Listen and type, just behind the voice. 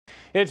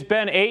It's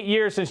been 8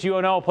 years since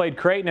UNO played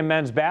Creighton in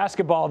men's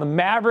basketball. The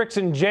Mavericks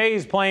and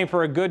Jays playing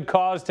for a good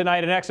cause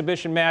tonight, an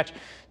exhibition match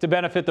to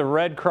benefit the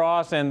Red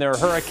Cross and their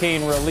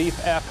hurricane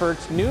relief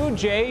efforts. New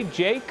Jay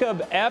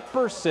Jacob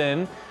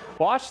Epperson.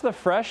 Watch the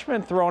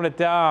freshman throwing it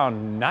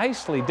down.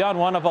 Nicely done.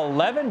 One of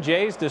 11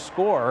 Jays to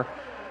score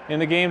in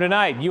the game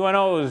tonight.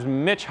 UNO's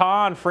Mitch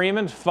Hahn,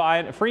 Fremont's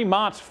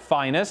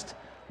finest.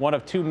 One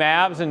of 2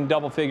 Mavs in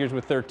double figures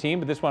with 13,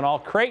 but this one all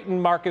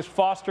Creighton. Marcus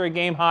Foster a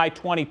game high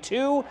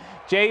 22.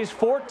 Jays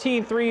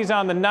 14 threes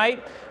on the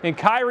night. And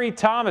Kyrie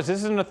Thomas, this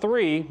isn't a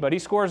 3, but he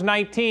scores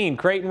 19.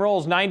 Creighton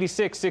rolls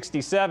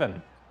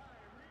 96-67.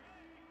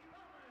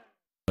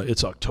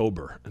 It's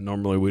October, and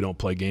normally we don't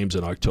play games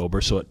in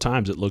October, so at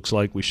times it looks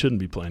like we shouldn't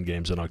be playing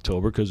games in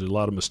October because there's a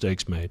lot of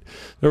mistakes made.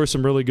 There were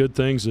some really good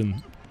things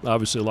and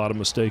obviously a lot of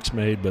mistakes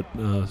made, but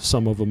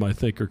some of them I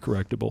think are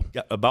correctable.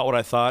 Yeah, about what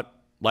I thought,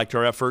 liked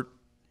our effort,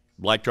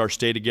 liked our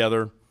stay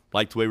together,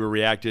 liked the way we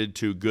reacted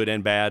to good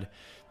and bad,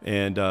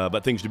 and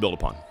but things to build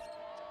upon.